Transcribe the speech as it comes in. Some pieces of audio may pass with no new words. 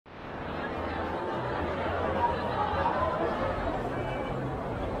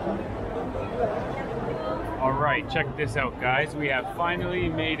Alright, check this out, guys. We have finally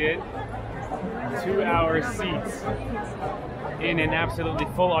made it to our seats in an absolutely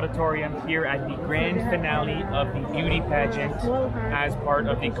full auditorium here at the grand finale of the beauty pageant as part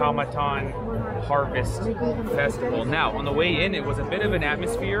of the Kaamatan Harvest Festival. Now, on the way in, it was a bit of an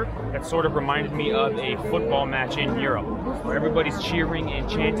atmosphere that sort of reminded me of a football match in Europe, where everybody's cheering and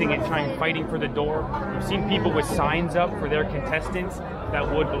chanting and fighting for the door. We've seen people with signs up for their contestants that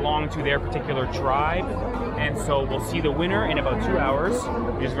would belong to their particular tribe. And so we'll see the winner in about 2 hours,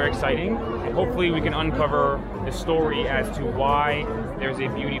 which is very exciting. And hopefully we can uncover the story as to why there's a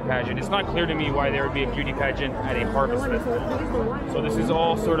beauty pageant. It's not clear to me why there would be a beauty pageant at a harvest festival. So this is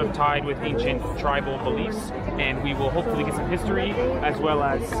all sort of tied with ancient tribal beliefs, and we will hopefully get some history as well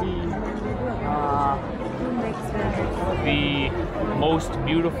as see the most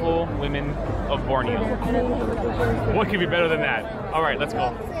beautiful women of Borneo. What could be better than that? All right, let's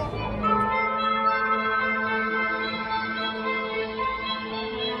go.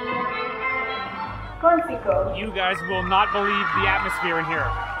 You guys will not believe the atmosphere in here.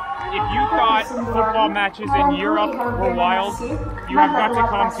 If you thought football matches in Europe were wild, you have got to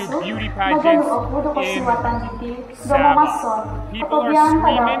come to beauty pageants in Sabah. People are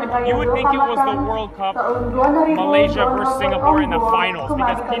screaming. You would think it was the World Cup, Malaysia versus Singapore in the finals,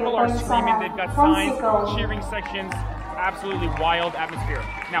 because people are screaming. They've got signs, cheering sections. Absolutely wild atmosphere.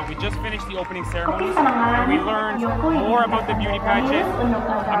 Now, we just finished the opening ceremonies and we learned more about the beauty pageant.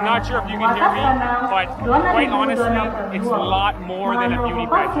 I'm not sure if you can hear me, but quite honestly, it's a lot more than a beauty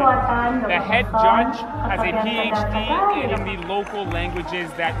pageant. The head judge has a PhD in the local languages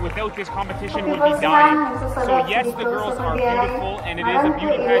that without this competition would be dying. So yes, the girls are beautiful and it is a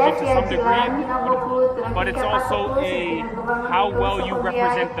beauty pageant to some degree, but it's also a how well you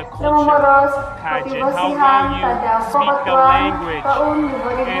represent the culture pageant, how well you speak the language,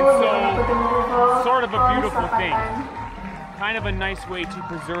 and so sort of a beautiful thing. Kind of a nice way to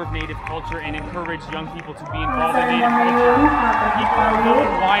preserve native culture and encourage young people to be involved in native culture. People are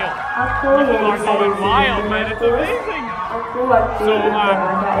going wild. People are going wild, man. It's amazing. So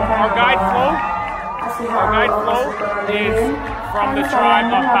our guide Flo is from the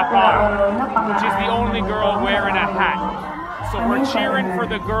tribe of Papar, which is the only girl wearing a hat. So we're cheering for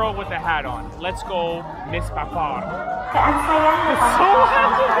the girl with the hat on. Let's go, Miss Papar.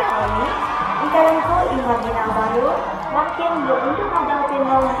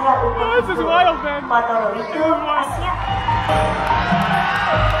 Oh, this is wild, man. This is wild.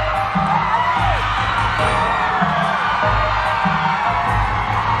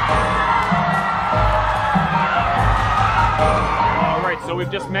 So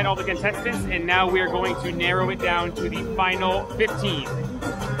we've just met all the contestants, and now we are going to narrow it down to the final 15.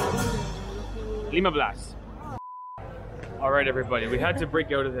 15. All right, everybody, we had to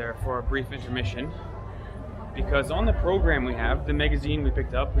break out of there for a brief intermission because on the program we have, the magazine we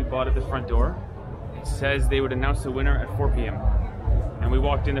picked up, we bought at the front door, it says they would announce the winner at 4 p.m. and we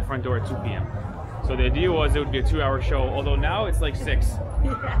walked in the front door at 2 p.m. So the idea was it would be a 2-hour show, although now it's like 6.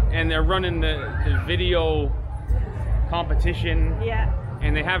 And they're running the video competition,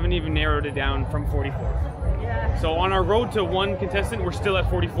 and they haven't even narrowed it down from 44. So on our road to 1 contestant, we're still at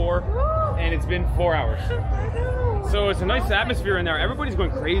 44, and it's been 4 hours. So it's a nice atmosphere in there. Everybody's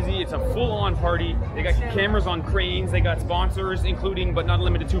going crazy. It's a full-on party. They got cameras on cranes. They got sponsors, including but not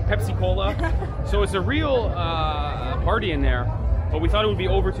limited to Pepsi Cola. So it's a real party in there. But we thought it would be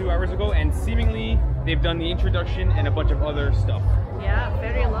over 2 hours ago, and seemingly they've done the introduction and a bunch of other stuff. Yeah,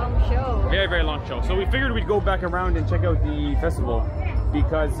 very long show. Very, very long show. So we figured we'd go back around and check out the festival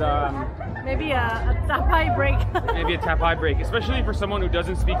because... maybe a tapai break. Maybe a tapai break, especially for someone who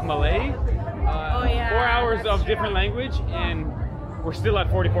doesn't speak Malay. 4 hours of different language, and we're still at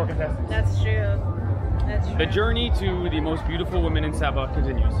 44 contestants. That's true. That's true. The journey to the most beautiful women in Sabah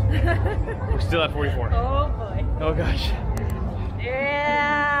continues. We're still at 44. Oh boy. Oh gosh.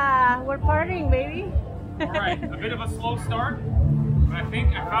 Yeah, we're partying, baby. Alright, a bit of a slow start, but I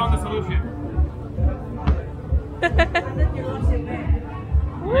think I found the solution.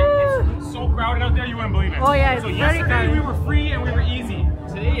 It's so crowded out there, you wouldn't believe it. Oh yeah, it's so very yesterday crowded. we were free and we were easy.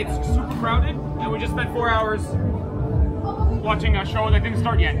 Today it's super crowded, and we just spent 4 hours watching a show that didn't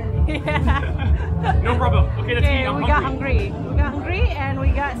start yet. Yeah. No problem. Okay, let's eat. We got hungry. We got hungry, and we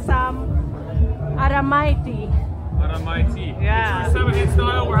got some Aramaiti. Aramaiti. Yeah. It's Sabah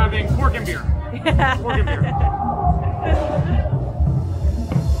style. We're having pork and beer. Pork and beer.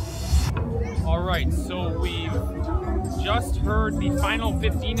 All right, so we've just heard the final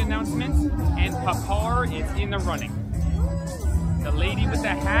 15 announcements, and Papar is in the running. The lady with the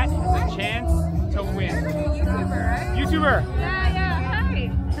hat has a chance to win. YouTuber, right? YouTuber. Yeah,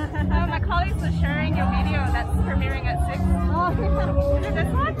 hi. I call colleagues were sharing your video that's premiering at 6. Oh, is it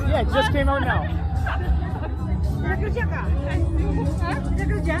this one? Yeah, it just came out now.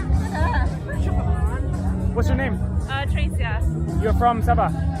 What's your name? Tricia. You're from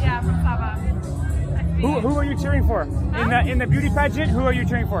Sabah? Yeah, from Sabah. Who are you cheering for? In the beauty pageant, who are you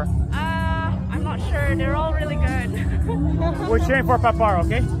cheering for? I'm not sure. They're all really good. We're cheering for Papar,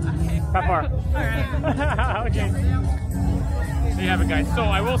 okay? Okay. Papar. Alright. Okay. There you have it, guys. So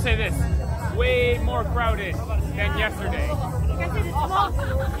I will say this, way more crowded than yesterday.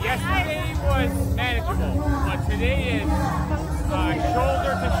 Yesterday was manageable, but today is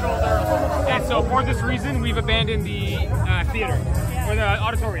shoulder to shoulder. And so for this reason, we've abandoned the theater, or the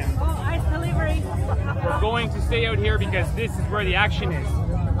auditorium. Oh, ice delivery. We're going to stay out here because this is where the action is.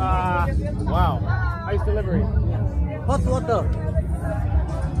 Wow, ice delivery. Hot water.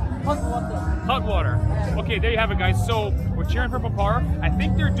 Hot water. Okay, there you have it, guys. So we're cheering for Papar. I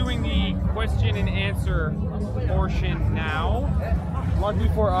think they're doing the question and answer portion now. Luckily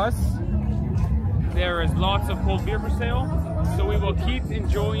for us, there is lots of cold beer for sale. So we will keep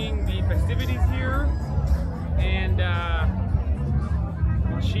enjoying the festivities here and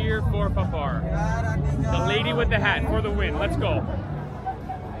cheer for Papar. The lady with the hat for the win. Let's go.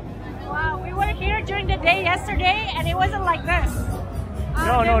 Wow, we were here during the day yesterday and it wasn't like this.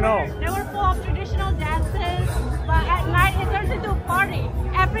 No. They were full of traditional dances, but at night it turns into a party.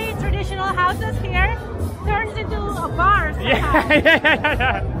 Every traditional houses here turns into a bar somehow.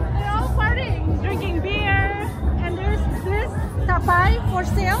 Yeah. They're all partying, drinking beer, and there's this tapai for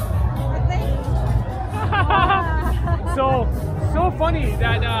sale, I think. So funny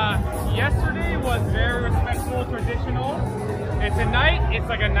that yesterday was very respectful, traditional, and tonight it's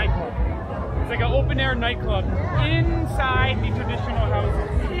like a nightclub. It's like an open air nightclub inside the traditional houses.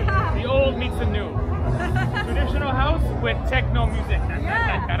 Yeah. The old meets the new. Traditional house with techno music.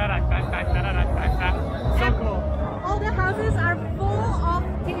 Yeah. So cool. All the houses are full of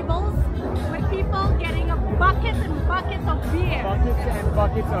tables with people getting buckets and buckets of beer. Buckets and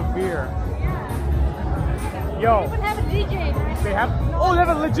buckets of beer. Yeah. Yo. They even have a DJ. Right? They have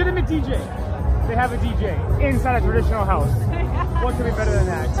a legitimate DJ. They have a DJ inside a traditional house. What could be better than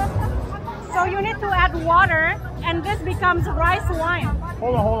that? So you need to add water and this becomes rice wine.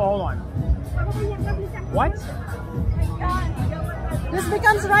 Hold on. What? This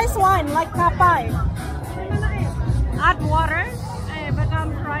becomes rice wine like tapai. Add water and it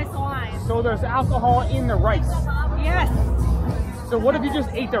becomes rice wine. So there's alcohol in the rice. Yes. So what if you just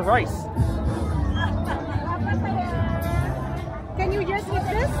ate the rice? Can you just eat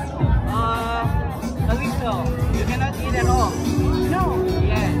this? I think so. You cannot eat at all. No.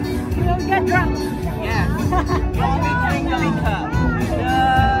 Yes. You'll get drunk. Yes. You only drink the liquor.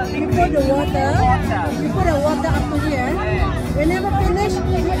 You put the water. You put the water up to here. Yes. Whenever finish,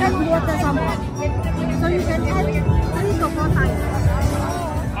 you add water some more. So you can add 3 to 4 times.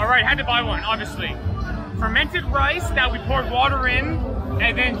 Alright, had to buy one, obviously. Fermented rice that we poured water in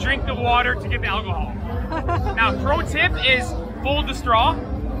and then drink the water to get the alcohol. Now, pro tip is fold the straw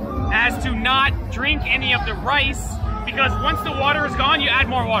as to not drink any of the rice because once the water is gone, you add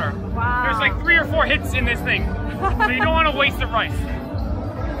more water. Wow. There's like 3 or 4 hits in this thing. So you don't want to waste the rice.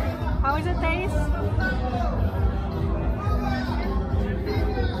 How does it taste?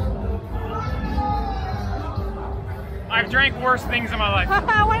 I've drank worse things in my life.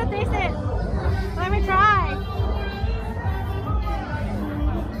 I want to taste it. Let me try.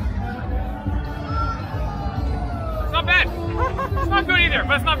 It's not bad. It's not good either,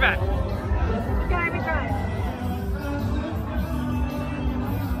 but it's not bad. Okay, let me try.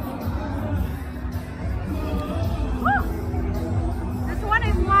 Woo! This one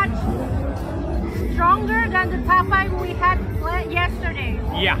is much stronger than the tapai we had yesterday.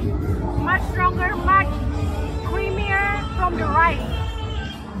 Yeah. Much stronger, much creamier from the rice.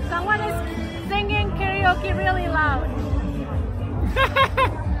 Someone is singing karaoke really loud.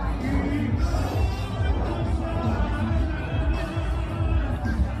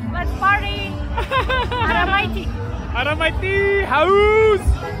 Let's party! Aramaiti! Aramaiti house!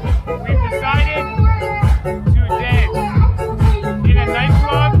 We've decided to dance in a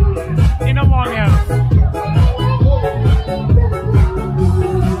nightclub in a longhouse.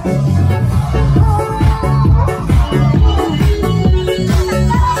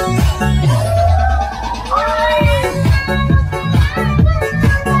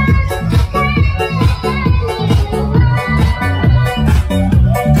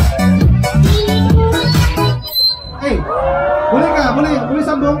 Boleh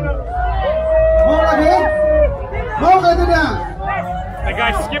sambung? Mau lagi? Mau ke tidak? The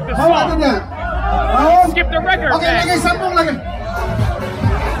guy skipped the Mau ke song. tidak? Mau? Skip the record. Oke, lagi sambung lagi.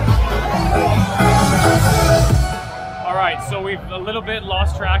 Alright, so we've a little bit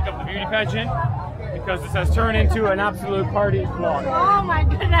lost track of the beauty pageant because this has turned into an absolute party vlog. Oh my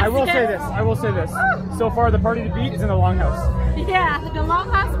goodness. I will say this. So far the party to beat is in the Longhouse. Yeah, the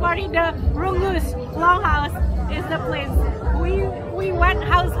Longhouse party, the Rungus Longhouse is the place. We went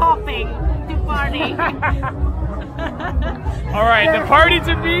house hopping to party. Alright, the party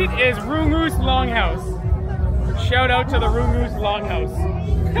to beat is Rungus Longhouse. Shout out to the Rungus Longhouse.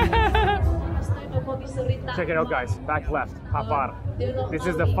 Check it out, guys. Back left, Papar. This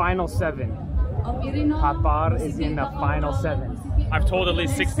is the final 7. Papar is in the final 7. I've told at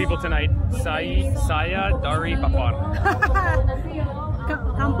least 6 people tonight. Saya, Dari, Papar.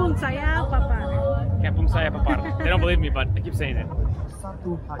 Kampung saya, Papa. Kampung saya, Papar. They don't believe me, but I keep saying it.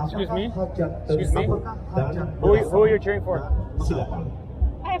 Excuse me? Excuse me? Who are you cheering for?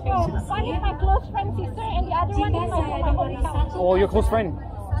 I have one is my close friend's sister and the other one is my hometown. Oh, your close friend.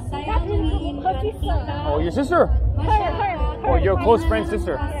 That's her sister. Oh, your sister? Her. Oh, your close friend's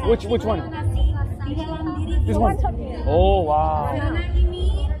sister. Which one? This one? Oh, wow.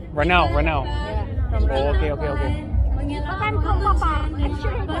 Right now. Oh, okay. I'm from Papa.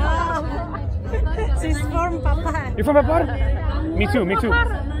 She's from Papa. You're from Papar? Me too.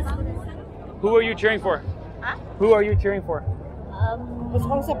 Who are you cheering for? Huh? Who are you cheering for?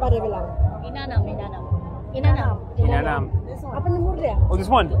 Inanam. Apa nomor dia? Oh, this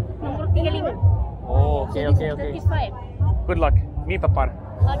one? Nomor 35. Oh, okay. 35. Good luck. Me, Papar.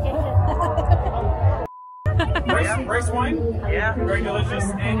 Okay. Rice wine? Yeah. Very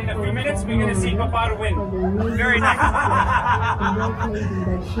delicious. And in a few minutes, we're going to see Papar win. Very nice.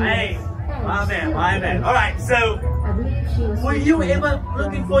 Hey, my man. All right, so were you ever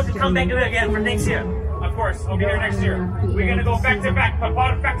looking forward to come back here again for next year? Of course, I'll be here next year. We're going to go back to back.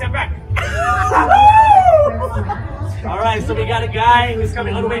 Papar back to back. All right, so we got a guy who's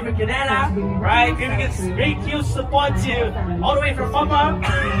coming all the way from Canada, right? Giving us great huge support to all the way from Papa.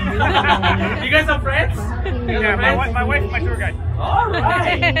 You guys are friends? Yeah, my wife is my tour guide. All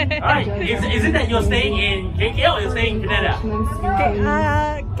right. Is it that you're staying in KK or you're staying in Canada?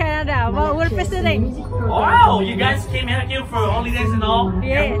 Canada. Well, we're visiting. Wow, you guys came here for holidays and all?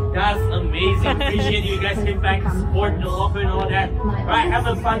 Yeah. That's amazing. Appreciate you guys came back to support the local and all that. Right, have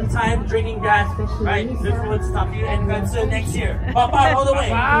a fun time drinking that. Right, look forward to talking to you and concert next year. Papa, all the way.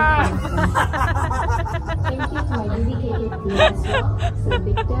 Thank you to my dedicated viewers,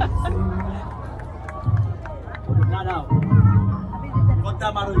 Victor. Ngadau. Kota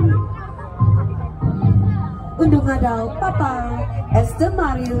Baru. Unduk ngadau, Papa. Esther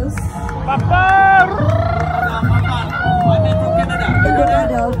Marius. Papar! Unduk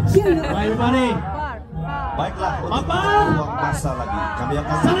ngadau, Hugh. Baiklah, untuk buang masa lagi, kami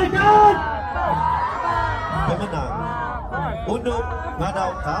akan saksikan pemenang Unduk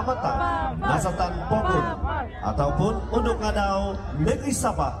Ngadau Kaamatan, Nasatan Pogun, ataupun Unduk Ngadau Negeri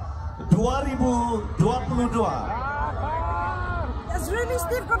Sabah 2022. That's really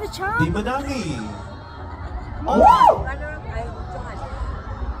stiff for the charm. Dimenangi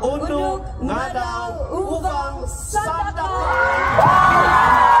Unduk Ngadau Ubang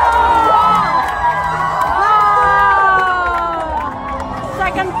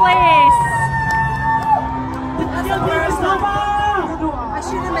Second place. I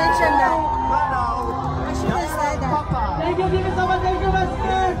should have mentioned that. I should have said that. Thank you,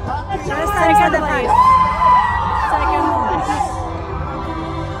 Master. Second place.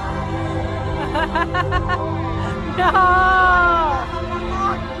 No.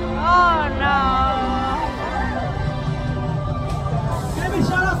 Oh no. Give me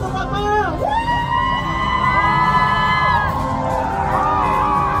shout out for Papa.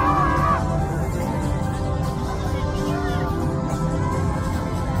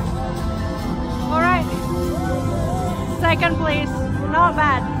 Second place, not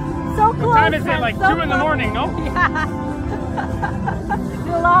bad. So close. What time is it? Like so 2 in the morning, no? Yeah.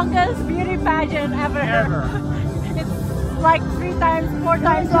 The longest beauty pageant ever. It's like 4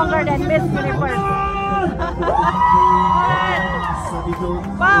 times longer than Miss Universe.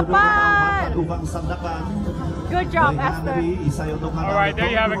 Papa! Good job, Esther. Alright, there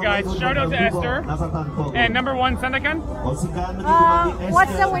you have it, guys. Shout out to Esther. And number 1, Sandakan.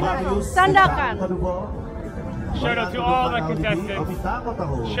 What's the winner? Sandakan. Shout out to all the contestants.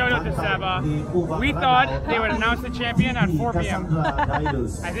 Shout out to Sabah. We thought they would announce the champion at 4 p.m.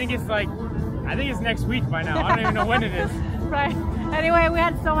 I think it's next week by now. I don't even know when it is. Right. Anyway, we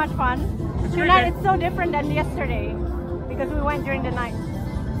had so much fun. Tonight it's so different than yesterday because we went during the night.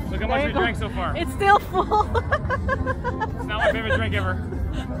 Look how much we drank so far. It's still full. It's not my favorite drink ever.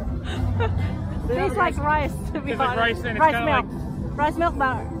 Tastes like rice, to be honest. It's like rice and it's rice kind of milk. like Rice milk,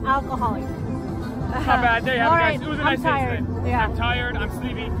 but alcoholic. Not bad. There you have it, guys. It was a nice tired. incident. Yeah. I'm tired. I'm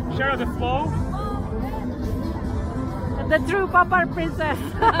sleepy. Shout out to Flo. The true Papa Princess.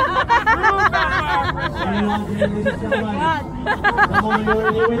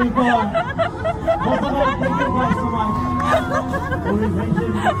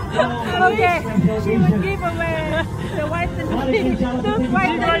 Okay, she would give away the whitening. Tooth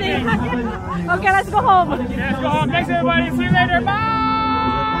whitening. Okay, let's go home. Let's go home. Thanks everybody. See you later. Bye.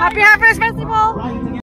 Happy Harvest Festival.